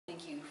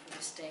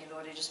this day,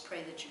 Lord. I just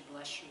pray that you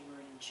bless your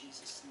word in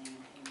Jesus' name.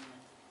 Amen.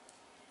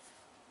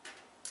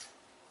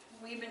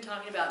 We've been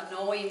talking about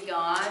knowing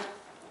God,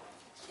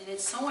 and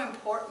it's so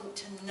important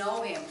to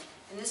know him.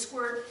 And this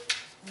word,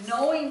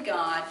 knowing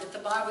God, that the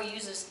Bible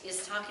uses,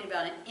 is talking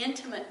about an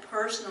intimate,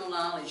 personal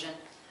knowledge. And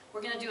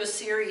we're going to do a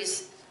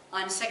series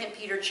on 2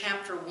 Peter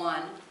chapter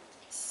 1.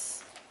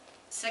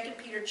 2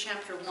 Peter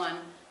chapter 1,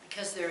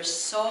 because there's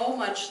so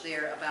much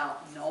there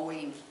about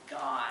knowing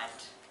God.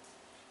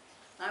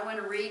 I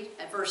want to read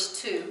at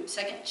verse 2,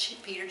 2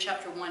 Peter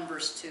chapter 1,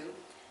 verse 2.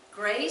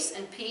 Grace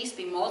and peace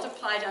be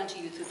multiplied unto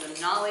you through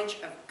the knowledge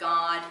of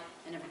God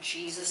and of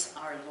Jesus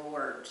our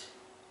Lord.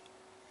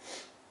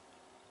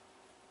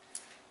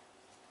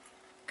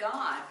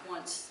 God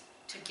wants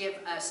to give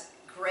us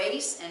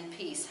grace and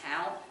peace.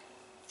 How?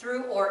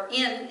 Through or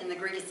in the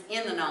Greek, it's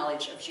in the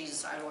knowledge of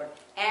Jesus our Lord,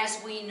 as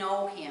we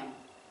know him.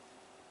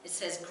 It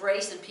says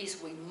grace and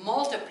peace will be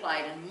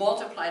multiplied and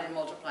multiplied and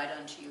multiplied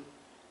unto you.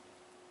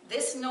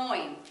 This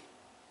knowing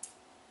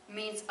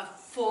means a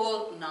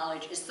full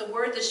knowledge. It's the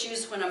word that's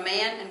used when a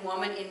man and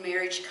woman in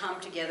marriage come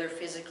together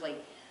physically.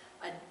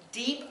 A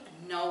deep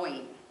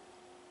knowing.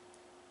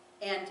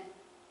 And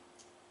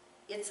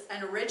it's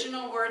an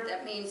original word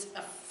that means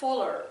a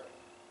fuller,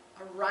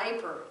 a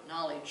riper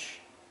knowledge.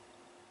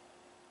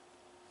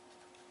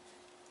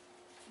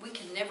 We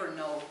can never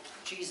know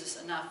Jesus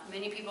enough.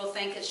 Many people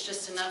think it's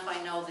just enough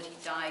I know that he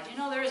died. You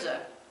know,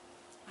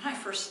 when I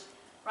first,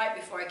 right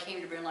before I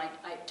came to Berlin,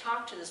 I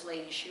talked to this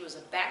lady. She was a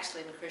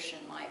backslidden Christian,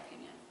 in my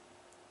opinion.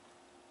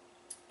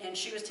 And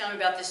she was telling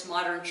me about this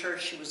modern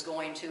church she was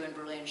going to in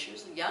Berlin. She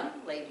was a young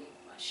lady.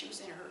 She was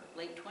in her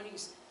late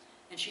 20s.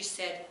 And she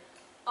said,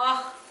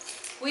 "Oh,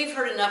 we've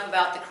heard enough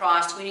about the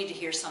cross. We need to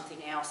hear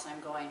something else." And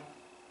I'm going,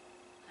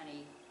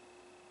 "Honey,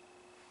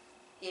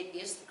 it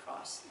is the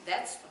cross.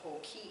 That's the whole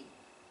key.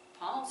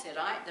 Paul said,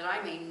 that I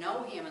may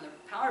know him and the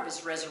power of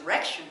his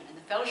resurrection and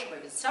the fellowship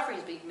of his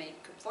sufferings, being made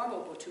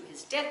conformable to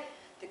his death."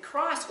 The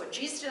cross, what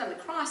Jesus did on the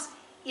cross,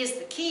 is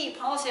the key.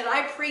 Paul said,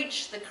 I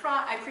preach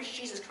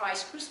Jesus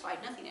Christ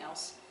crucified, nothing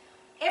else.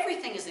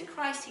 Everything is in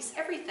Christ. He's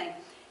everything.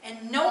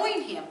 And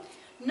knowing him,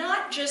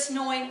 not just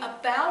knowing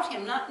about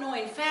him, not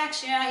knowing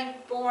facts. Yeah, he was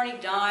born, he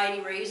died,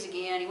 he raised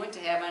again, he went to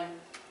heaven.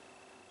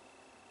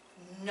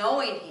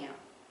 Knowing him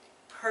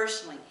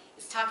personally.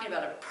 It's talking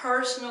about a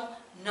personal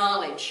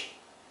knowledge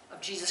of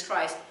Jesus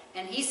Christ.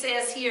 And he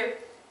says here,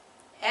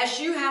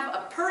 as you have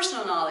a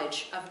personal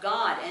knowledge of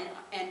God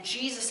and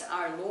Jesus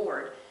our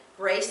Lord,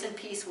 grace and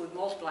peace will be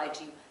multiplied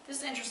to you. This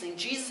is interesting.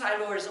 Jesus our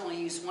Lord is only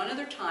used one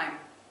other time.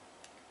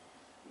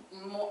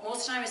 Most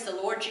of the time it's the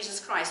Lord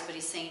Jesus Christ, but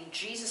he's saying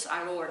Jesus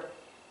our Lord.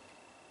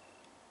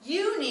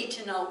 You need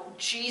to know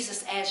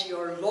Jesus as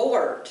your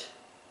Lord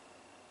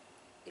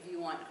if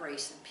you want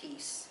grace and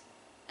peace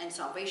and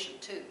salvation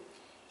too.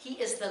 He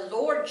is the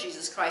Lord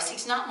Jesus Christ.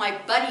 He's not my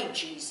buddy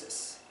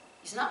Jesus.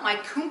 He's not my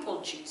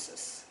kumpel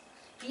Jesus.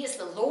 He is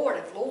the Lord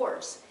of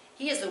lords.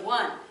 He is the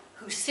one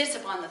who sits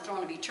upon the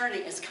throne of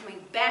eternity and is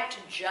coming back to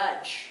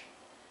judge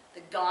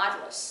the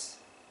godless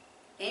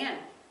and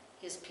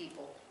his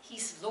people.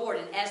 He's Lord,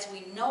 and as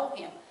we know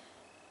him,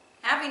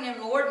 having him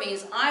Lord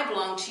means I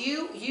belong to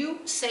you. You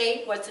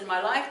say what's in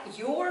my life.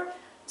 You're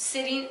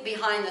sitting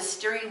behind the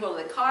steering wheel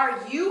of the car.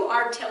 You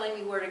are telling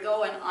me where to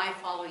go, and I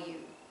follow you.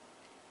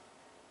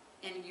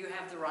 And you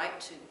have the right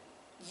to.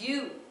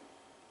 You,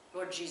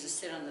 Lord Jesus,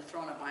 sit on the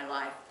throne of my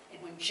life.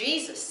 And when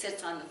Jesus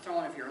sits on the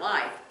throne of your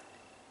life,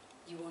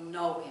 you will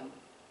know him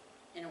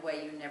in a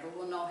way you never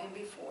will know him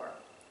before.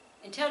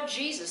 Until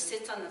Jesus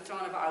sits on the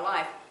throne of our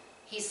life,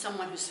 he's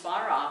someone who's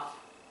far off.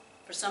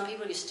 For some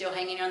people, he's still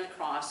hanging on the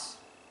cross,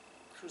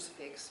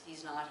 crucifix.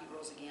 He's not. He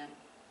rose again.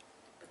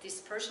 But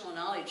this personal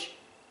knowledge,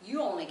 you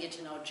only get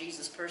to know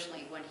Jesus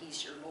personally when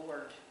he's your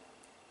Lord.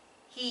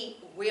 He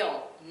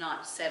will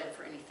not settle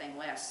for anything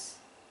less.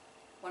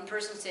 One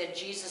person said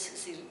Jesus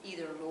is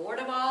either Lord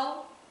of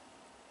all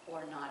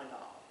or not at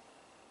all.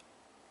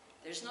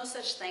 There's no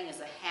such thing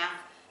as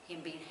him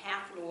being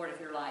half Lord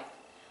of your life.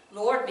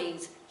 Lord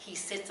means he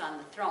sits on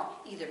the throne.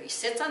 Either he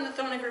sits on the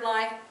throne of your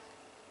life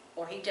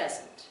or he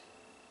doesn't.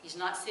 He's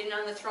not sitting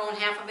on the throne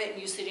half of it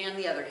and you sitting on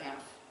the other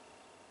half.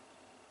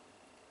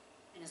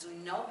 And as we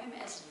know him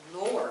as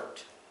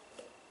Lord,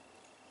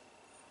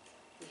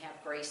 we have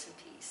grace and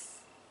peace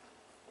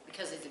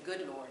because he's a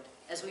good Lord.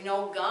 As we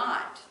know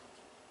God,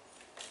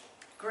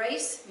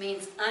 grace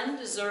means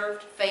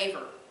undeserved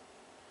favor.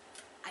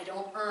 I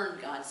don't earn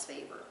God's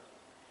favor.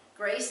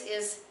 Grace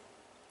is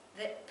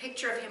the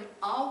picture of him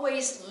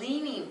always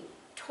leaning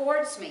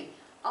towards me,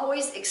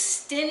 always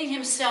extending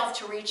himself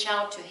to reach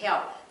out to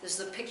help. This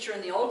is a picture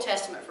in the Old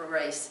Testament for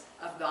grace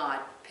of God.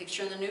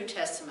 Picture in the New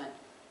Testament.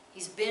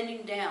 He's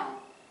bending down.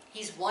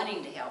 He's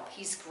wanting to help.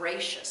 He's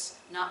gracious.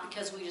 Not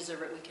because we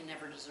deserve it. We can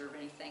never deserve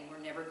anything.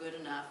 We're never good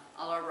enough.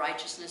 All our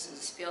righteousness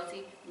is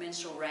filthy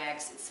menstrual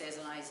rags, it says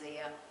in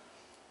Isaiah.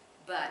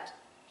 But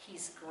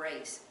he's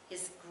grace.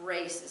 His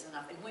grace is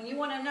enough. And when you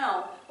want to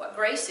know what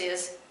grace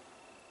is,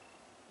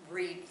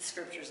 read the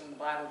scriptures in the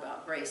Bible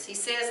about grace. He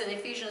says in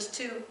Ephesians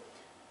 2,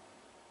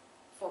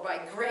 For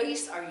by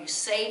grace are you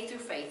saved through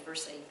faith,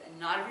 verse 8, and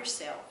not of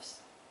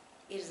yourselves.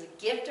 It is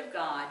a gift of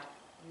God,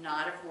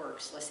 not of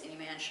works, lest any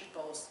man should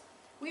boast.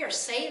 We are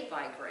saved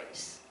by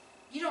grace.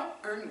 You don't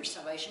earn your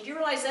salvation. Do you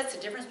realize that's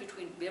the difference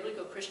between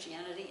biblical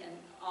Christianity and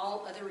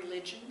all other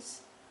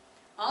religions?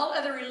 All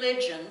other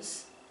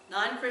religions,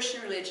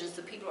 non-Christian religions,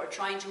 the people are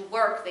trying to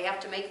work. They have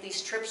to make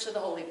these trips to the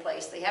holy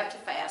place. They have to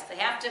fast. They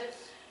have to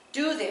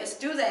do this,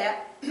 do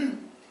that,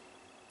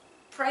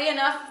 pray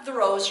enough of the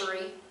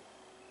rosary,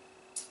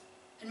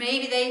 and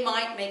maybe they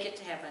might make it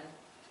to heaven.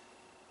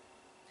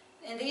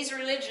 And these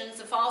religions,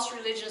 the false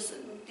religions,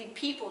 the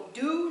people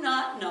do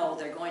not know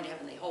they're going to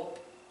heaven. They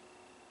hope.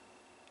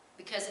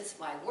 Because it's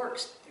by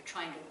works. They're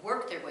trying to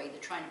work their way.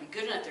 They're trying to be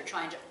good enough. They're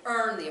trying to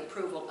earn the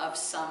approval of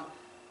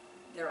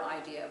their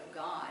idea of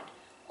God.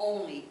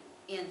 Only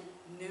in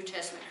New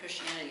Testament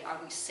Christianity are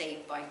we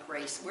saved by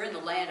grace. We're in the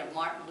land of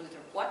Martin Luther.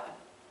 What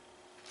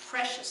a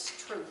precious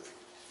truth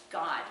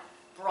God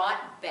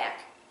brought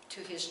back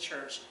to his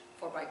church.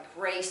 For by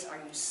grace are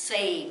you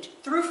saved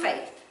through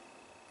faith.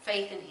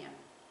 Faith in him.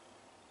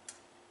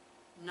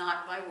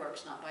 Not by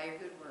works, not by your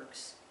good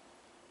works.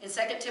 In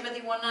 2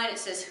 Timothy 1:9 it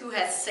says, who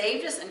hath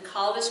saved us and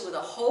called us with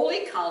a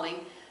holy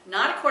calling,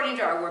 not according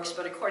to our works,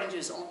 but according to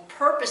his own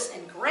purpose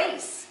and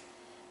grace,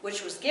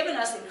 which was given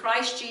us in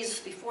Christ Jesus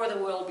before the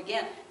world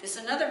began. This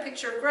is another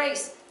picture of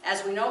grace.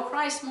 As we know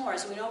Christ more,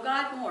 as we know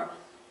God more,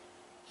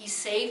 he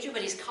saved you,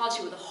 but he's called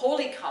you with a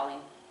holy calling.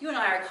 You and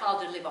I are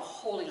called to live a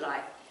holy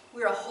life.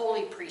 We're a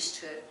holy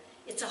priesthood.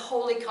 It's a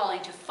holy calling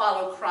to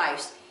follow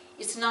Christ.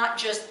 It's not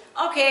just,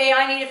 okay,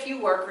 I need a few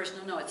workers.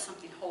 No, it's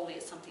something holy.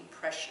 It's something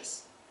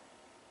precious.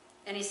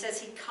 And he says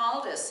he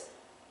called us,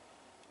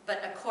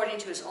 but according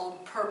to his own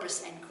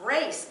purpose and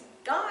grace.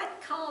 God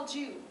called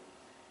you.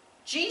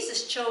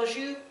 Jesus chose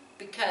you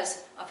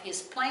because of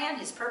his plan,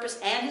 his purpose,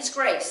 and his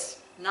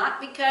grace.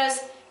 Not because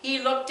he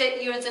looked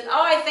at you and said,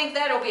 oh, I think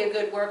that'll be a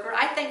good worker.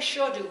 I think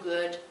she'll do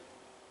good.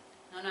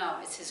 No,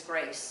 it's his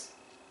grace.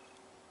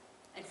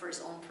 And for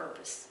his own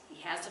purpose. He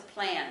has a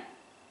plan.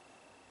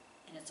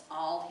 And it's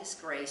all his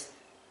grace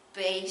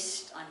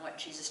based on what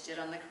Jesus did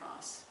on the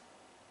cross.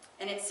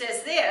 And it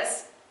says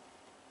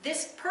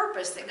this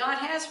purpose that God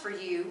has for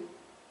you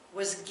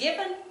was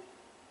given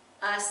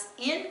us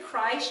in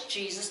Christ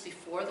Jesus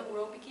before the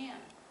world began.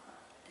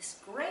 This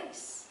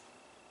grace,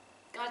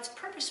 God's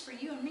purpose for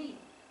you and me,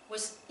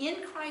 was in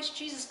Christ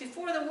Jesus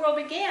before the world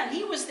began.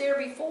 He was there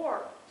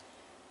before.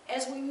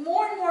 As we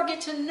more and more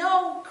get to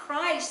know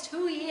Christ,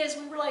 who he is,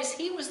 we realize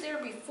he was there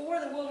before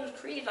the world was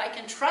created. I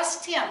can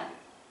trust him.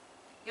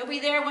 He'll be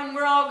there when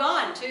we're all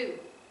gone, too.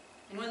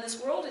 And when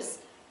this world is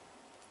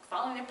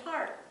falling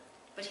apart.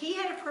 But he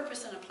had a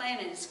purpose and a plan,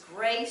 and it's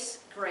grace,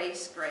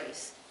 grace,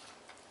 grace.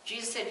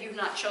 Jesus said, you've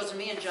not chosen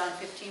me in John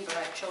 15, but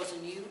I've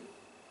chosen you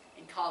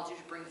and called you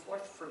to bring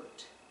forth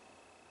fruit,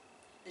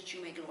 that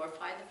you may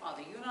glorify the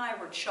Father. You and I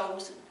were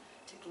chosen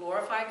to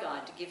glorify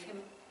God, to give him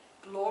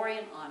glory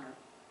and honor.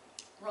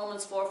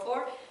 Romans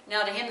 4:4,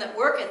 now to him that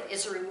worketh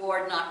is a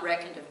reward not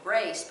reckoned of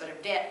grace, but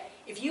of debt.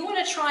 If you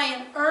want to try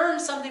and earn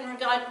something from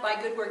God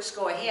by good works,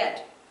 go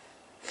ahead.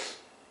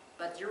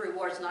 But your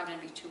reward's not going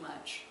to be too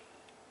much.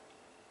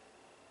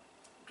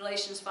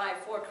 Galatians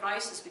 5:4,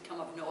 Christ has become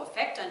of no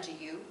effect unto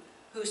you.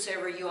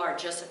 Whosoever you are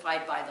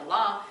justified by the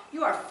law,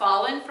 you are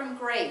fallen from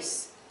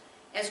grace.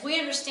 As we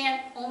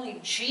understand, only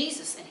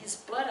Jesus and his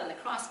blood on the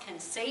cross can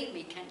save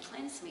me, can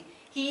cleanse me.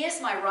 He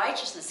is my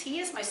righteousness. He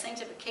is my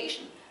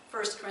sanctification.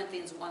 1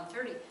 Corinthians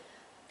 1:30.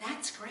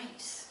 That's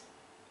grace.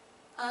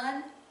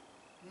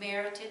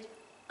 Unmerited,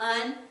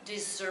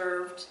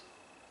 undeserved,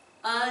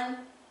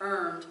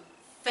 unearned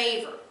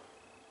favor.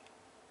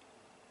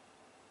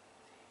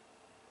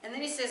 And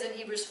then he says in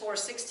Hebrews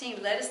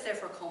 4:16, let us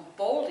therefore come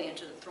boldly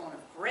into the throne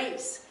of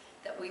grace,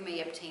 that we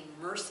may obtain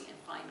mercy and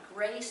find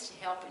grace to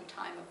help in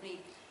time of need.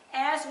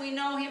 As we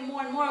know him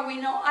more and more, we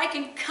know I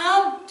can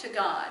come to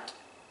God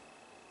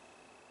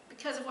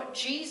because of what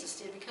Jesus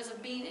did, because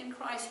of being in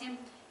Christ,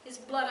 his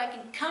blood. I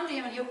can come to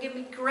him and he'll give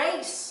me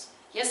grace.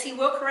 Yes, he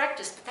will correct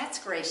us, but that's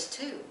grace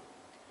too.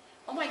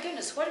 Oh my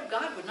goodness, what if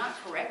God would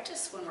not correct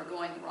us when we're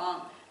going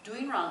wrong,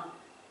 doing wrong?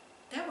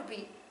 That would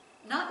be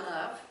not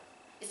love.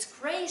 It's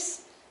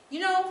grace. You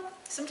know,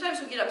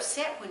 sometimes we get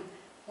upset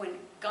when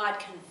God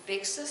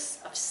convicts us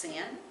of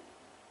sin.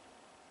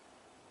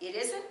 It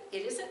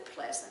isn't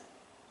pleasant,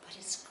 but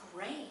it's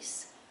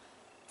grace.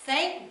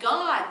 Thank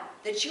God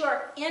that you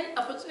are in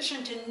a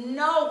position to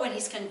know when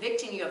he's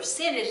convicting you of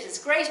sin. It is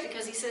grace,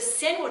 because he says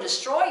sin will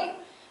destroy you.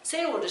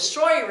 Sin will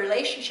destroy your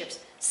relationships.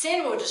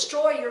 Sin will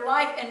destroy your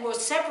life and will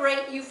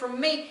separate you from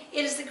me.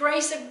 It is the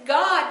grace of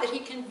God that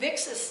he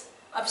convicts us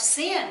of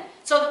sin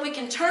so that we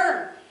can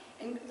turn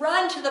and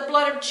run to the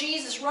blood of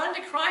Jesus, run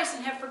to Christ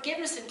and have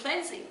forgiveness and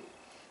cleansing.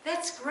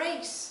 That's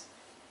grace.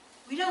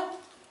 We don't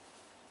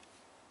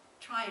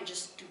try and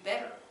just do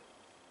better.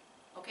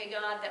 Okay,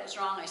 God, that was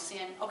wrong, I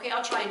sinned. Okay,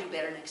 I'll try and do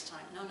better next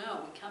time. No,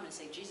 we come and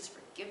say, Jesus,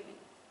 forgive me.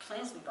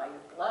 Cleanse me by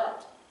your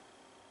blood.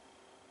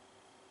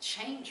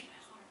 Change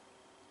my heart.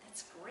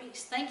 That's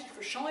grace. Thank you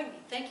for showing me.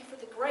 Thank you for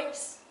the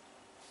grace.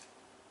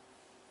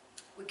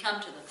 We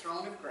come to the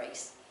throne of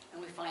grace,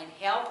 and we find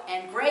help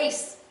and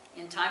grace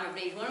in time of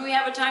need. When we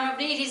have a time of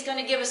need, He's going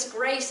to give us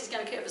grace. He's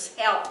going to give us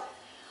help.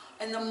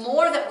 And the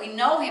more that we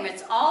know Him,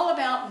 it's all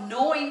about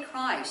knowing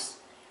Christ,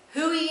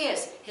 who He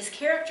is, His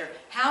character,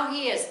 how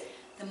He is.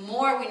 The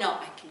more we know,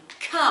 I can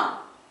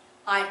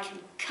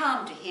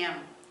come to Him,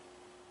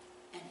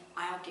 and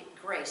I'll get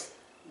grace.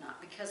 Not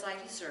because I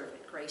deserve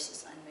it. Grace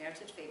is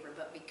unmerited favor,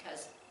 but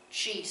because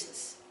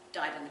Jesus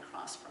died on the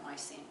cross for my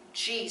sin.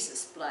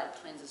 Jesus' blood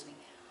cleanses me.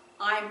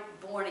 I'm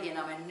born again.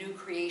 I'm a new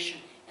creation.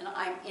 And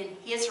I'm in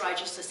His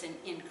righteousness and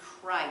in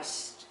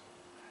Christ.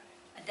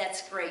 And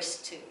that's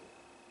grace too.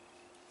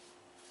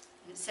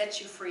 And it sets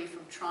you free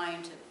from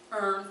trying to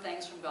earn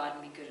things from God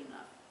and be good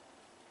enough.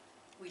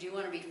 We do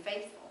want to be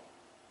faithful.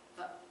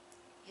 But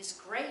His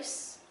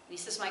grace, and He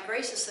says, my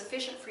grace is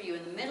sufficient for you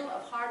in the middle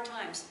of hard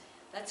times.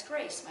 That's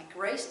grace. My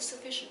grace is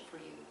sufficient for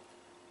you.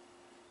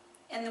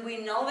 And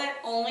we know that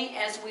only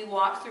as we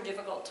walk through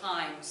difficult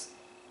times.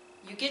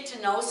 You get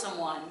to know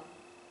someone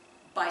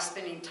by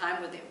spending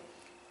time with him.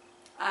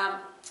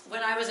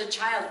 When I was a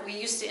child,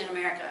 in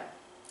America,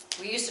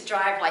 we used to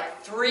drive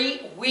like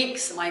 3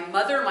 weeks. My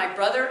mother, my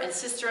brother, and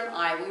sister and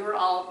I, we were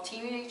all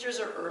teenagers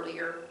or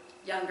earlier,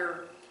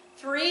 younger.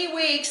 3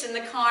 weeks in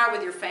the car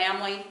with your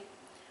family.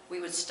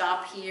 We would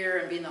stop here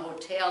and be in the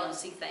hotel and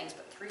see things,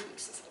 but 3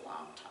 weeks is a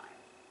long time.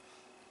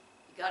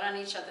 You got on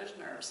each other's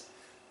nerves.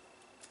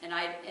 And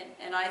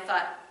I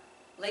thought,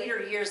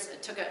 later years, I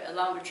took a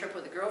longer trip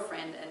with a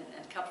girlfriend and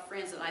a couple of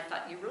friends, and I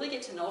thought, you really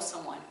get to know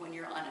someone when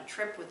you're on a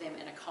trip with them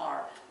in a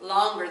car,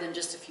 longer than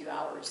just a few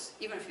hours,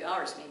 even a few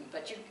hours maybe,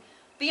 but you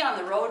be on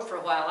the road for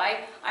a while.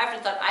 I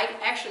often thought,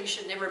 you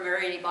should never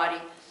marry anybody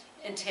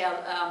until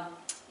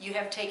you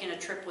have taken a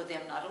trip with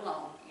them, not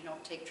alone. You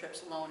don't take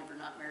trips alone if you're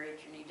not married.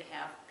 You need to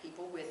have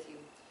people with you.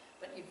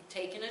 But you've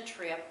taken a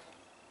trip,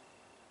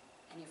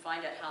 and you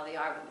find out how they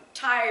are when they're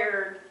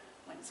tired,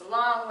 when it's a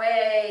long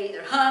way,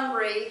 they're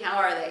hungry, how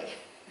are they?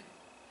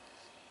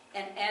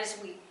 And as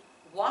we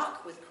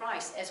walk with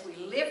Christ, as we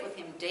live with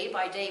Him day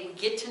by day, we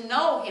get to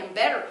know Him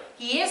better.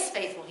 He is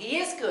faithful. He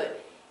is good.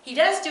 He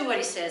does do what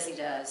He says He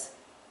does.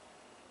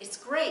 It's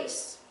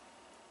grace.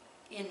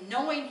 In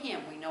knowing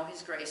Him, we know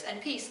His grace.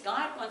 And peace.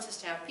 God wants us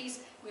to have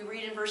peace. We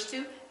read in verse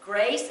 2,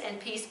 grace and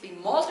peace be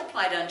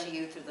multiplied unto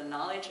you through the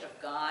knowledge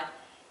of God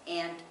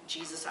and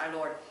Jesus our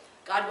Lord.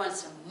 God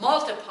wants to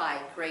multiply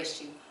grace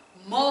to you,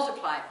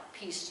 multiply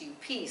peace to you.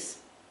 Peace.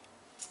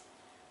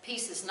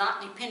 Peace is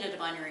not dependent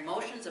upon your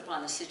emotions,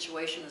 upon the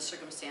situation, the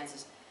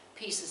circumstances.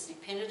 Peace is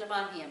dependent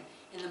upon Him.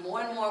 And the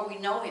more and more we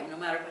know Him, no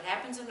matter what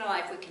happens in our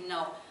life, we can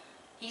know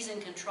He's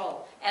in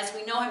control. As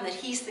we know Him, that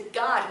He's the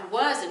God who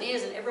was and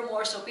is and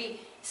evermore shall be,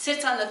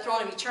 sits on the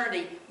throne of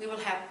eternity, we will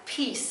have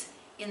peace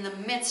in the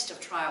midst of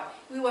trial.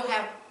 We will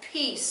have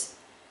peace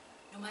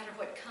no matter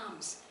what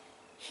comes.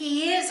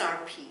 He is our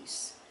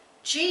peace.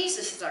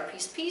 Jesus is our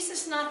peace. Peace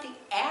is not the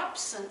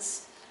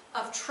absence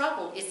of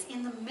trouble. It's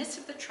in the midst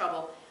of the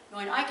trouble,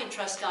 knowing I can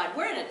trust God.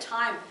 We're in a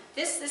time,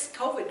 this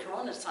COVID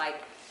corona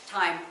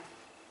time,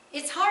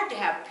 it's hard to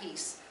have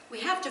peace. We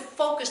have to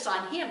focus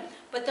on Him.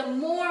 But the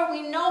more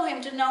we know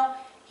Him, to know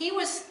He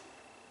was,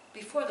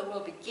 before the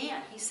world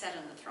began, He sat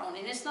on the throne.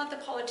 And it's not the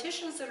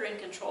politicians that are in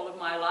control of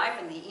my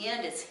life. In the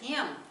end, it's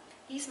Him.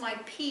 He's my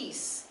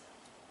peace.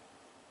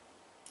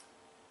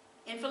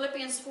 In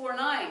Philippians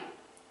 4:9,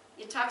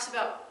 it talks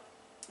about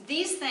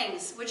these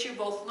things which you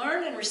both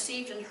learned and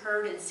received and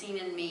heard and seen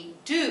in me,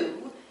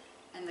 do,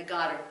 and the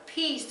God of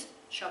peace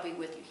shall be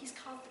with you. He's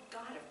called the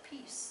God of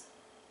peace.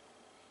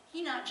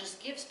 He not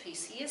just gives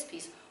peace, He is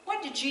peace.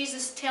 What did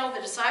Jesus tell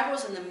the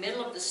disciples in the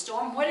middle of the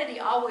storm? What did He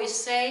always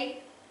say?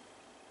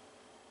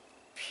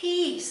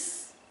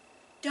 Peace.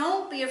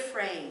 Don't be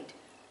afraid.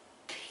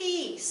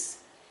 Peace.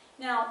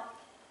 Now,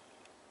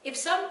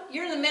 if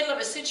you're in the middle of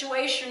a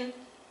situation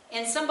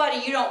and somebody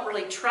you don't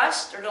really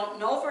trust or don't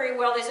know very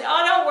well, they say,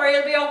 oh, don't worry,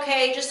 it'll be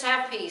okay, just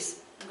have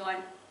peace. I'm going,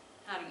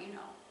 how do you know?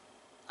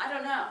 I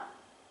don't know.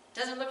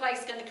 Doesn't look like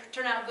it's going to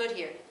turn out good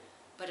here.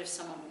 But if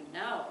someone we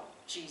know,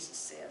 Jesus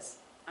says,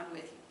 I'm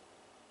with you.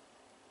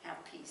 Have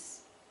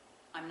peace.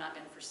 I'm not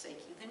going to forsake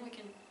you. Then we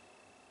can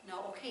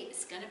know, okay,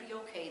 it's going to be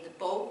okay. The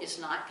boat is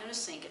not going to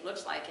sink. It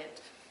looks like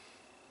it.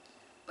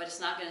 But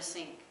it's not going to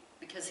sink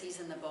because He's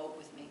in the boat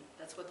with me.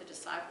 That's what the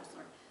disciples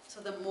learned.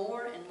 So the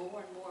more and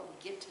more and more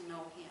we get to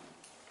know Him,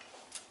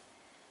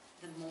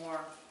 the more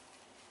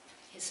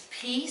His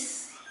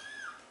peace,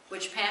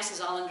 which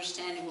passes all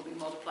understanding, will be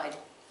multiplied.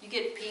 You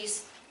get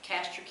peace,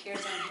 cast your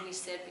cares on Him, He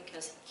said,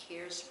 because He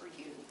cares for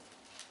you.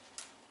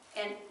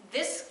 And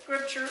this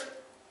scripture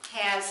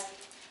has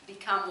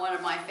become one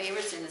of my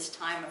favorites in this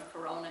time of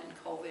Corona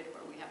and COVID,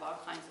 where we have all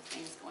kinds of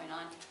things going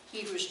on.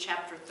 Hebrews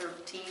chapter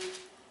 13,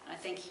 and I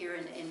think here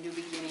in New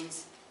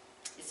Beginnings,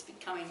 it's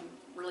becoming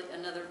really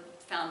another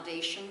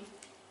foundation.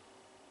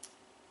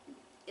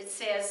 It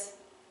says,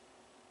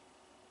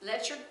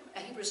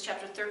 Hebrews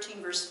chapter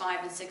 13, verse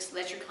 5 and 6,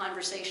 let your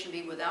conversation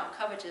be without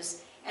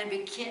covetous, and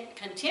be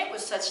content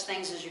with such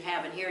things as you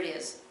have. And here it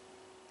is.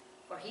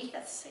 For He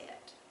hath said,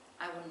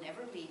 I will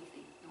never leave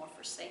thee nor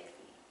forsake thee.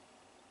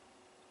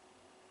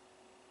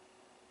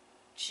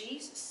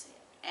 Jesus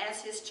said,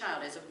 as his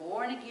child, as a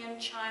born-again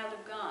child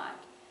of God,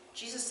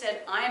 Jesus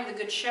said, I am the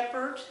good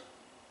shepherd.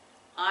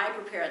 I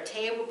prepare a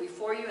table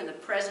before you in the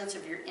presence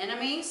of your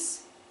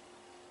enemies.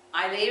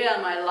 I lay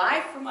down my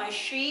life for my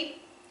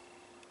sheep.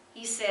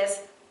 He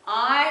says,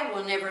 I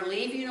will never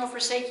leave you nor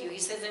forsake you. He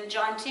says in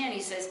John 10,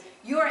 he says,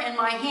 you are in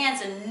my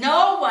hands and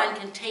no one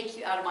can take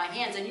you out of my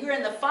hands. And you are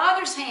in the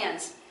Father's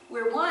hands.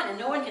 We're one and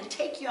no one can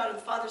take you out of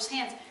the Father's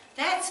hands.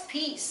 That's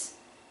peace.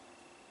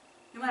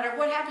 No matter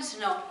what happens to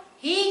know,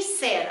 he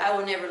said, I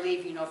will never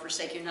leave you nor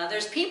forsake you. Now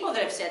there's people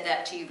that have said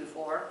that to you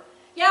before.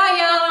 Yeah,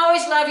 I'll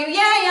always love you.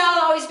 Yeah,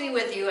 I'll always be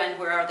with you. And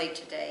where are they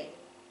today?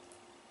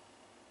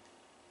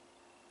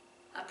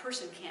 A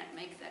person can't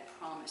make that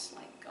promise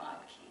like God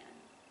can.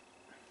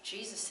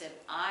 Jesus said,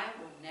 I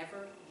will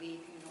never leave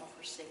you nor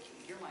forsake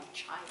you. You're my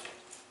child.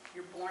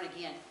 You're born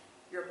again.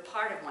 You're a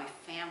part of my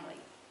family.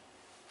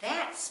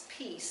 That's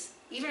peace.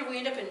 Even if we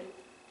end up in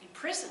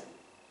prison.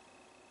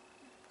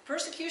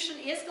 Persecution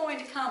is going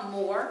to come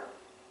more.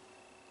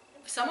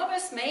 Some of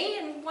us may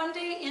and one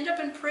day end up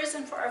in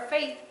prison for our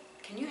faith.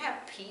 Can you have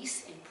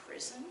peace in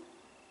prison?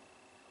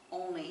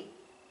 Only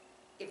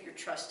if you're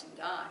trusting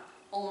God.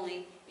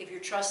 Only if you're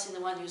trusting the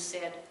one who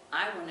said,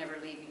 I will never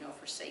leave you nor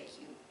forsake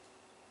you.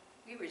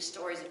 We read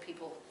stories of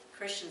people,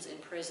 Christians in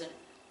prison.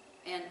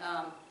 And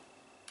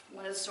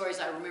one of the stories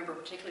I remember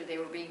particularly, they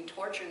were being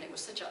tortured, and it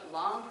was such a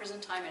long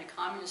prison time in a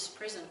communist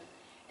prison.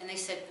 And they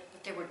said,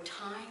 but there were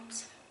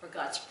times where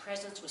God's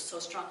presence was so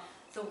strong.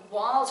 The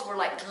walls were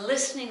like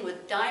glistening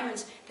with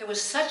diamonds. There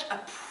was such a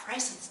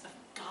presence of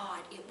God.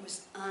 It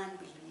was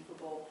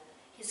unbelievable.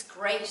 His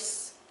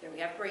grace, there we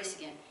have grace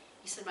again.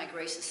 He said, my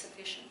grace is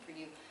sufficient for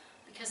you.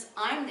 Because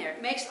I'm there.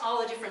 It makes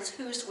all the difference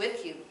who's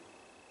with you.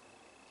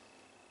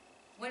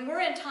 When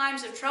we're in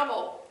times of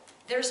trouble,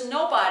 there's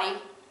nobody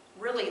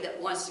really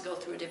that wants to go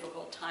through a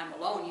difficult time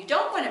alone. You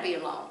don't want to be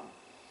alone.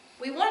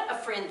 We want a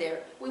friend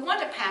there. We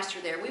want a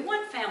pastor there. We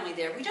want family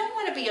there. We don't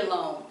want to be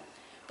alone.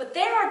 But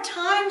there are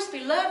times,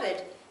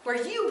 beloved,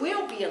 where you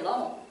will be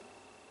alone.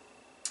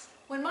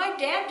 When my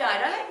dad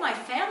died, I had my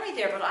family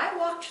there, but I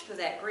walked through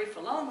that grief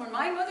alone. When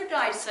my mother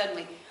died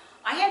suddenly,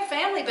 I had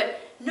family, but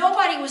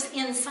nobody was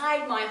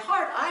inside my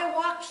heart. I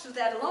walked through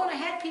that alone. I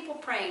had people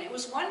praying. It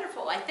was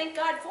wonderful. I thank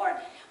God for it.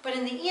 But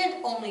in the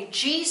end, only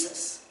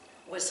Jesus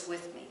was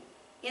with me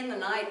in the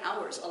night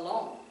hours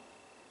alone.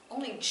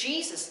 Only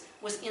Jesus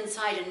was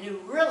inside and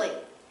knew really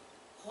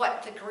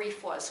what the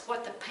grief was,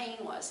 what the pain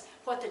was,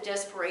 what the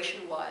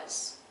desperation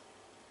was.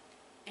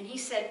 And he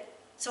said,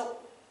 so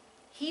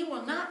he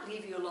will not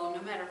leave you alone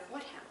no matter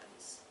what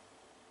happens.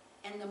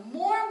 And the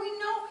more we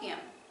know him,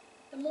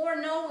 the more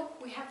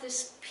we have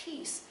this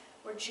peace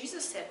where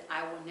Jesus said,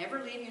 I will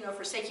never leave you nor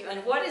forsake you.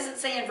 And what does it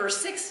say in verse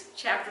 6,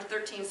 chapter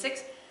 13,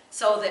 6?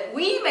 So that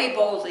we may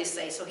boldly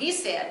say, so he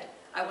said,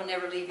 I will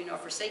never leave you nor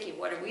forsake you.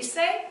 What do we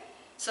say?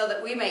 So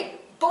that we may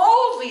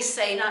boldly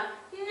say, not,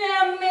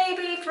 yeah,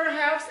 maybe,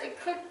 perhaps, it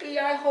could be,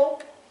 I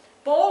hope.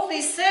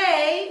 Boldly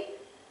say,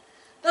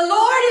 the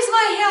Lord is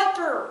my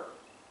helper,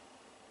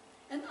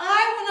 and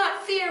I will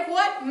not fear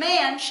what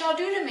man shall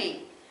do to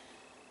me.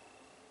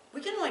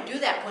 We can only do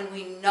that when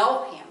we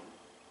know him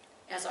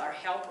as our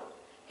helper,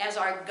 as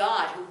our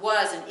God who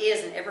was and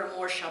is and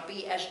evermore shall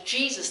be, as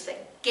Jesus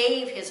that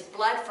gave his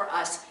blood for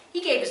us.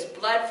 He gave his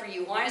blood for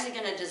you. Why is he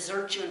going to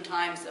desert you in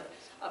times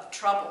of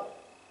trouble?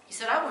 He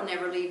said, I will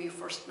never leave you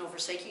nor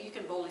forsake you. You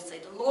can boldly say,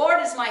 the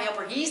Lord is my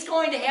helper. He's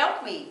going to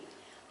help me.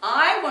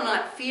 I will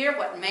not fear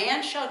what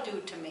man shall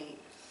do to me.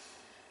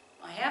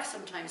 I have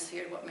sometimes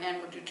feared what man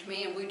will do to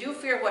me, and we do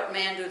fear what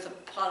man the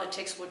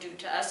politics will do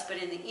to us, but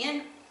in the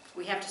end,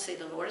 we have to say,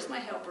 the Lord is my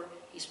helper.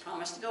 He's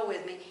promised to go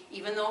with me,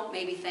 even though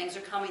maybe things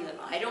are coming that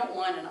I don't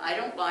want and I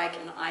don't like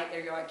and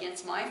they're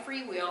against my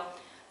free will.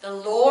 The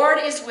Lord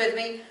is with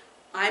me.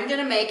 I'm going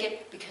to make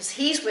it because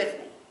he's with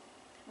me.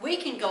 We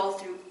can go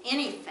through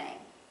anything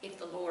if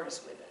the Lord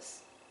is with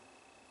us.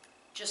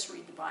 Just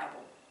read the Bible.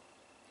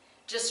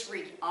 Just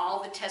read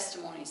all the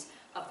testimonies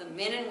of the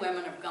men and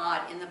women of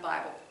God in the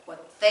Bible,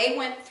 what they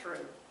went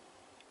through.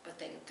 But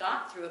they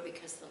got through it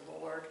because the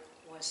Lord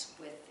was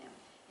with them.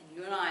 And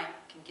you and I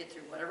can get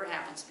through whatever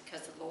happens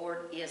because the Lord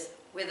is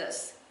with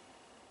us.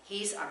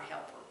 He's our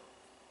helper.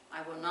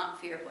 I will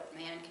not fear what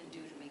man can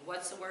do to me.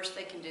 What's the worst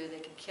they can do? They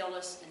can kill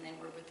us, and then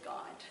we're with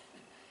God.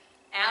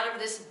 Out of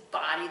this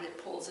body that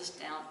pulls us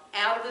down,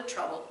 out of the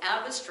trouble,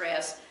 out of the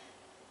stress,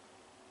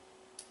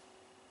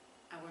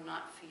 I will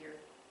not fear.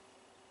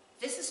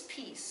 This is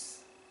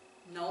peace,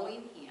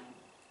 knowing him,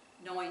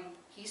 knowing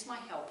he's my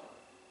helper.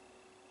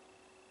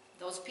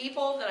 Those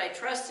people that I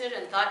trusted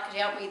and thought could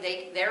help me,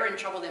 they're in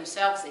trouble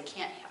themselves. They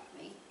can't help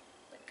me,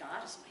 but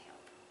God is my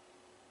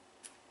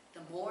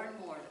helper. The more and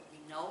more that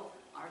we know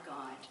our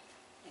God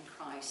in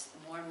Christ,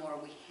 the more and more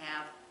we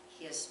have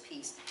his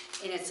peace.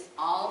 And it's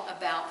all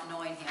about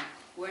knowing him.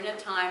 We're in a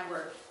time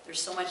where there's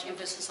so much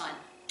emphasis on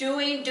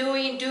doing,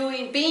 being,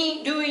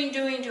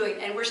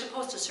 doing. And we're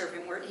supposed to serve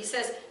him. He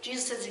says,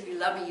 Jesus says, if you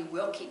love me, you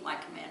will keep my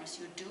commandments.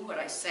 You do what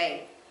I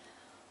say.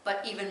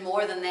 But even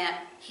more than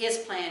that, his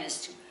plan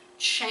is to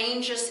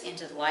change us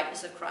into the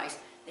likeness of Christ,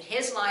 that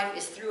his life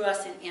is through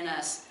us and in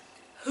us.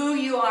 Who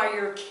you are,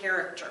 your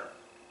character.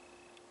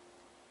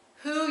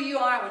 Who you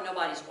are when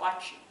nobody's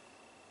watching.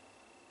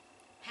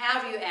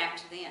 How do you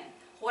act then?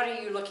 What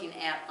are you looking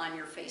at on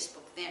your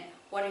Facebook then?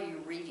 What are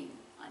you reading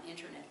on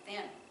internet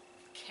then?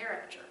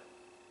 Character.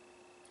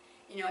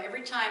 You know,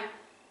 every time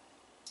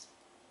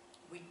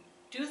we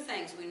do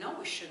things we know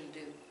we shouldn't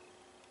do,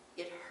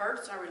 it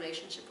hurts our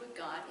relationship with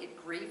God,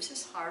 it grieves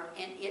his heart,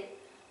 and it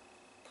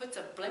puts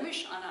a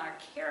blemish on our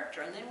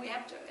character. And then we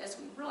have to, as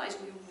we realize,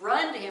 we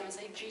run to him and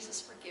say,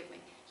 Jesus, forgive me.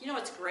 You know,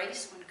 it's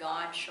grace when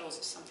God shows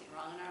us something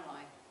wrong in our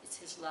life. It's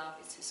his love,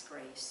 it's his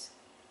grace.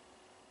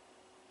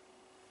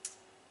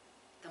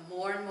 The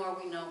more and more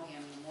we know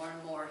him, the more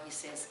and more he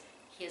says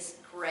his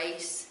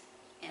grace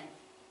and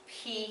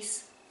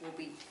peace will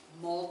be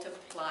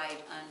multiplied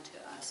unto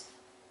us.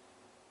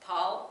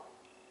 Paul,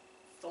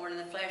 thorn in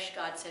the flesh,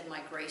 God said,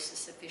 my grace is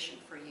sufficient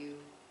for you.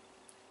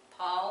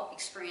 Paul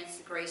experienced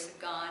the grace of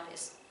God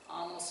as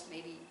almost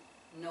maybe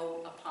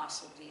no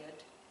apostle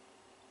did.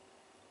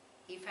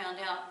 He found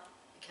out,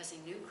 because he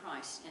knew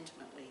Christ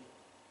intimately,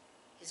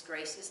 his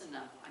grace is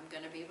enough. I'm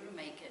going to be able to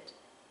make it,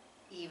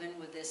 even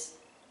with this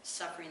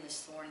suffering,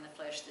 this thorn in the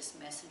flesh, this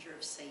messenger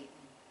of Satan.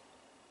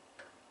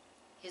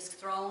 His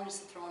throne is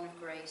the throne of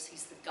grace.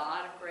 He's the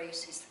God of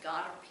grace. He's the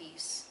God of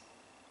peace.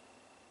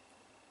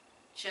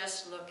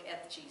 Just look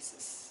at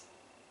Jesus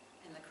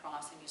and the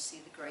cross and you see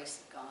the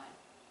grace of God.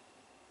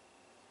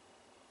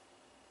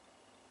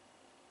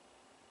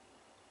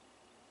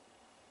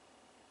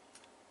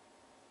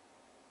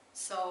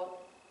 So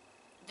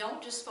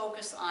don't just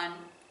focus on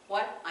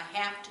what I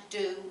have to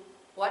do,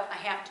 what I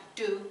have to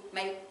do,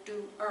 make,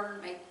 do,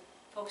 earn, make.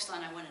 Focus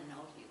on, I want to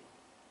know you.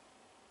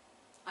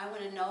 I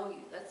want to know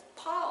you. That's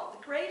Paul,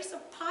 the greatest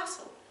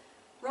apostle,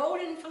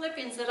 wrote in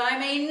Philippians that I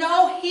may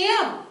know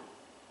him.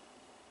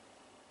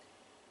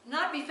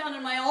 Not be found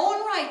in my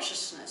own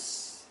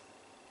righteousness,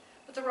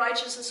 but the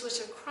righteousness which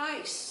is of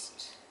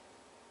Christ.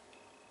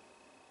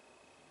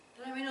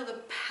 That I may know the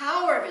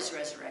power of his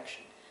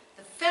resurrection,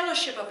 the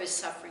fellowship of his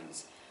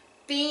sufferings,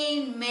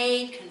 being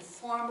made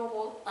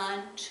conformable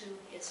unto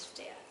his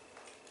death.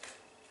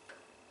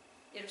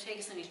 It'll take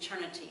us an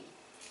eternity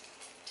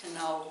to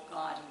know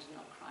God and to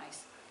know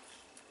Christ.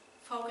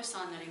 Focus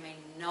on that he may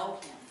know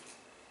him.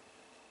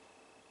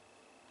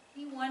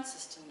 He wants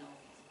us to know him.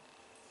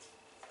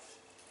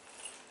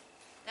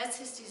 That's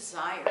his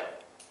desire.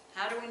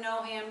 How do we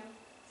know him?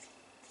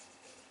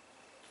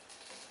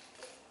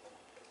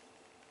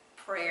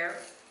 Prayer,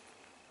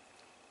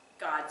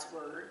 God's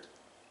word,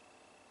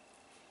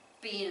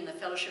 being in the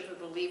fellowship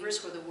of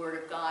believers where the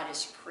word of God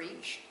is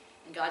preached.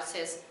 And God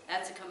says,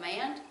 that's a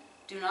command.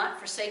 Do not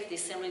forsake the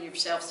assembling of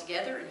yourselves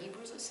together. In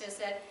Hebrews it says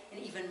that. And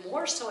even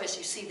more so as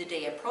you see the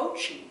day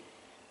approaching.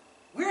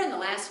 We're in the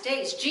last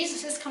days.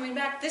 Jesus is coming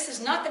back. This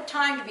is not the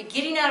time to be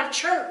getting out of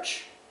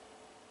church.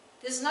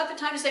 This is not the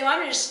time to say, well, I'm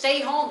going to just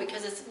stay home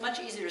because it's much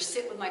easier to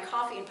sit with my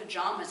coffee and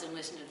pajamas and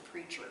listen to the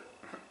preacher.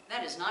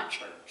 That is not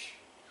church.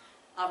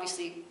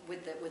 Obviously,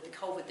 with the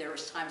COVID, there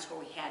was times where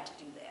we had to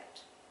do that.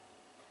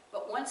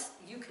 But once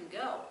you can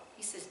go,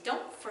 he says,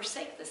 don't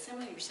forsake the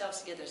assembling of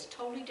yourselves together. It's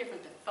totally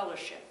different than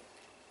fellowship.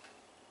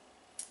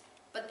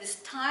 But this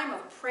time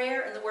of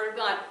prayer and the Word of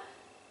God,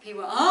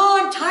 people, oh,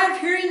 I'm tired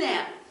of hearing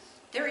that.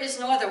 There is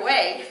no other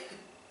way.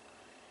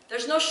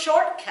 There's no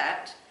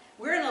shortcut.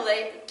 We're in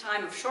a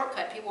time of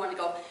shortcut. People want to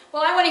go,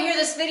 well, I want to hear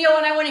this video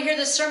and I want to hear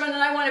this sermon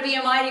and I want to be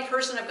a mighty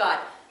person of God.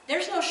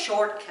 There's no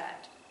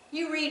shortcut.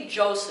 You read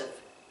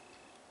Joseph.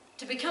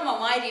 To become a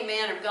mighty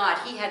man of God,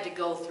 he had to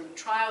go through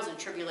trials and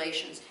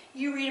tribulations.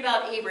 You read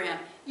about Abraham.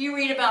 You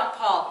read about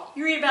Paul.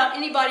 You read about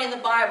anybody in the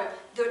Bible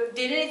that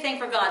did anything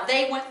for God.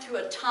 They went through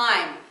a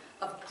time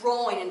of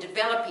growing and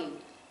developing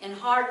in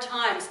hard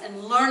times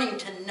and learning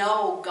to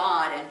know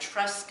God and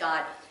trust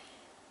God.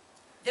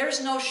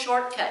 There's no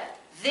shortcut.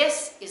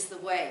 This is the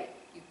way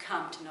you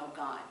come to know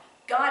God.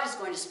 God is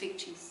going to speak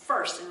to you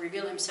first and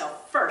reveal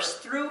himself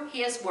first through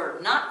his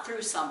word, not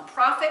through some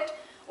prophet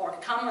or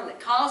someone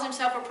that calls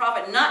himself a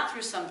prophet, not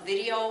through some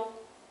video.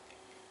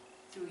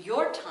 Through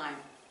your time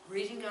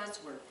reading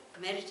God's word,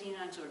 meditating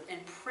on his word,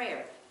 and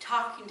prayer,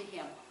 talking to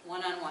him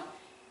one-on-one,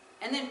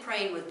 and then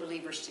praying with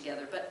believers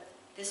together. But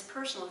this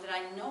personal, that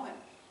I know him.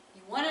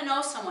 You want to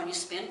know someone, you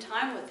spend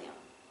time with him.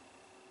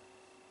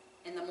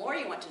 And the more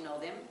you want to know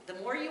them, the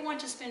more you want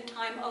to spend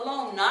time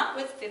alone, not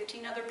with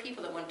 15 other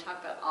people that want to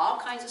talk about all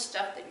kinds of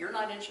stuff that you're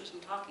not interested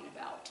in talking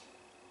about.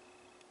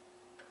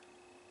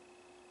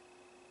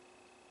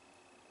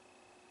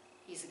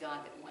 He's a God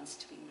that wants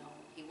to be known.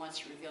 He wants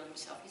to reveal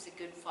himself. He's a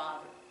good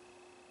father.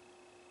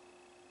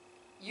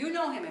 You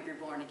know him if you're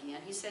born again.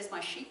 He says, my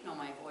sheep know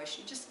my voice.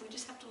 We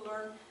just have to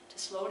learn to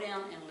slow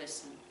down and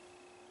listen.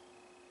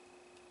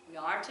 We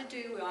are to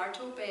do, we are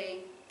to obey,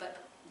 but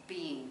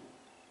being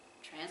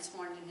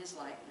transformed in his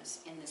likeness,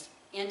 in this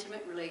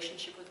intimate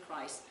relationship with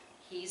Christ.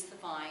 He's the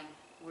vine,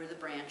 we're the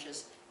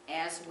branches.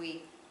 As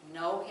we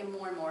know him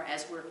more and more,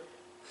 as we're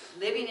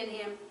living in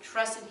him,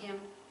 trusting him,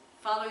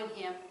 following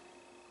him,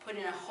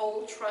 putting a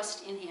whole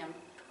trust in him,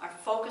 our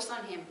focus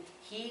on him,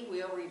 he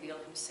will reveal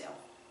himself.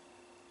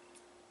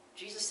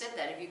 Jesus said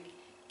that. If you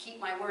keep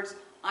my words,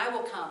 I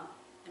will come,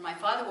 and my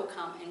Father will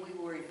come, and we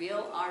will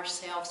reveal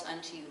ourselves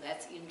unto you.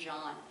 That's in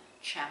John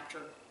chapter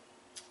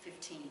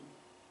 15.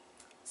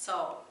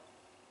 So,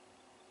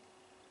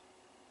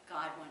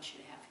 God wants you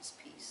to have his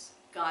peace.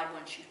 God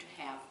wants you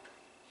to have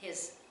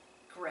his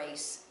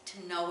grace,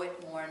 to know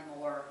it more and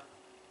more.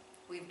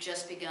 We've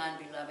just begun,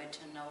 beloved,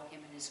 to know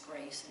him and his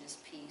grace and his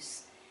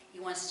peace. He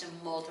wants to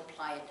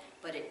multiply it,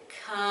 but it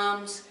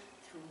comes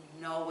through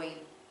knowing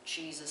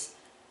Jesus,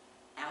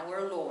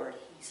 our Lord.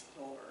 He's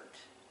Lord.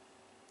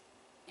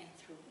 And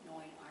through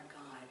knowing our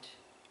God.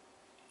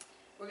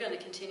 We're going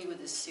to continue with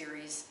this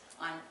series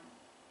on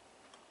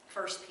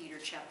 1 Peter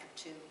chapter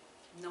 2,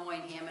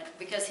 knowing him.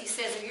 Because he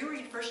says, if you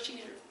read 2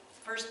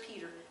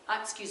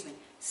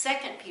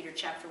 Peter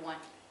chapter 1,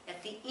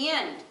 at the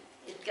end,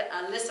 it's got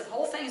a list of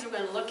whole things we're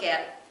going to look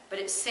at, but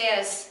it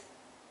says,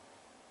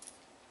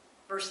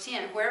 verse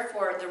 10,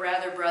 wherefore the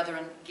rather,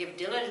 brethren, give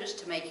diligence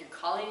to make your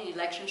calling and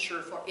election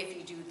sure, for if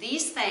you do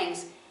these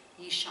things,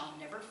 ye shall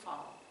never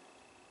fall.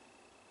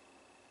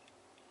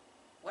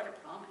 What a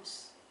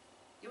promise.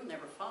 You'll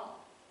never fall.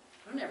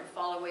 You'll never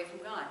fall away from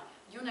God.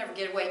 You'll never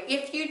get away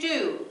if you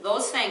do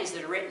those things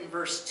that are written in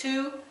verse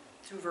 2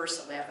 through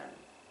verse 11.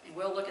 And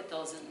we'll look at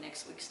those in the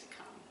next weeks to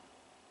come.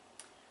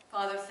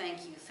 Father,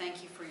 thank you.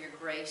 Thank you for your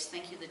grace.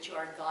 Thank you that you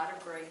are a God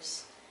of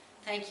grace.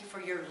 Thank you for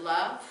your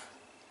love,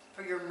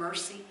 for your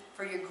mercy,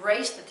 for your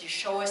grace that you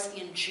show us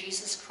in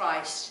Jesus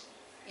Christ,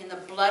 in the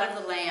blood of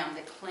the Lamb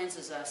that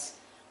cleanses us.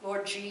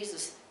 Lord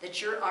Jesus,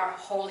 that you're our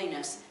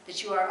holiness,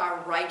 that you are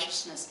our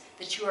righteousness,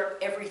 that you are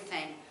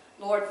everything.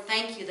 Lord,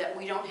 thank you that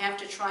we don't have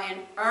to try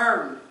and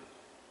earn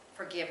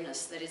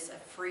forgiveness, that it's a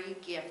free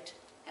gift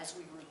as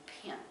we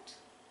repent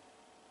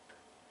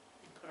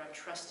and put our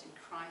trust in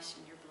Christ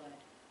and your blood.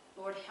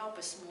 Lord, help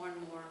us more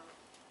and more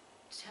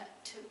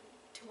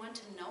to want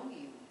to know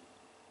you,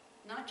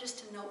 not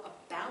just to know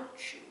about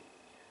you,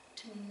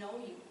 to know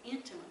you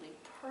intimately,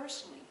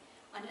 personally,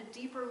 on a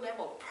deeper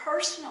level,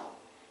 personal.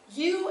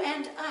 You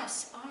and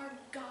us, our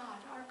God,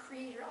 our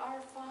Creator,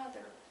 our Father,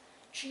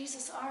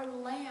 Jesus, our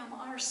Lamb,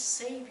 our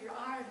Savior,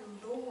 our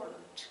Lord.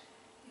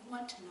 We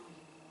want to know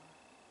you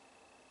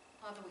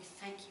more. Father, we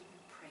thank you, we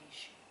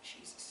praise you. In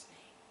Jesus'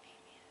 name,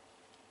 amen.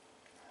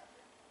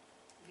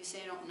 If you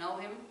say you don't know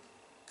him,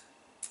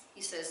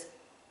 he says,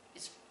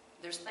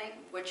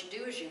 what you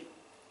do is you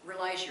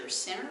realize you're a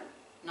sinner,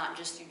 not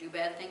just you do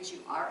bad things, you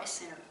are a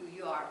sinner, who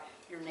you are.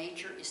 Your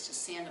nature is to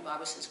sin. The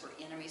Bible says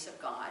we're enemies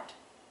of God.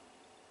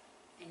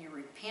 And you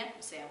repent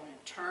and say, I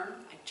want to turn.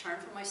 I turn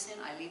from my sin.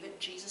 I leave it.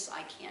 Jesus,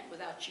 I can't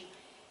without you.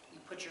 You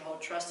put your whole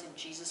trust in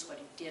Jesus, what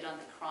he did on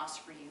the cross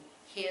for you.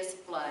 His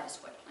blood is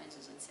what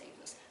cleanses and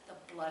saves us.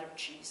 The blood of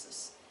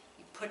Jesus.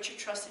 You put your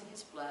trust in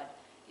his blood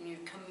and you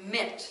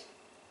commit.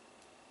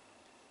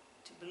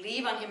 To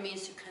believe on him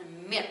means to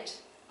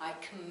commit. I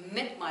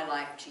commit my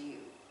life to you.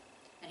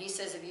 And he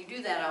says, if you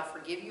do that, I'll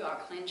forgive you. I'll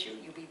cleanse you.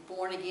 You'll be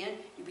born again.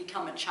 You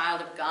become a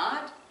child of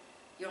God.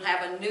 You'll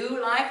have a new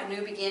life, a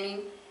new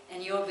beginning.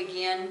 And you'll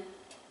begin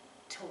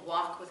to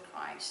walk with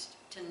Christ,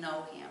 to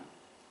know him.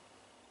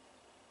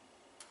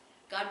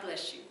 God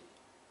bless you.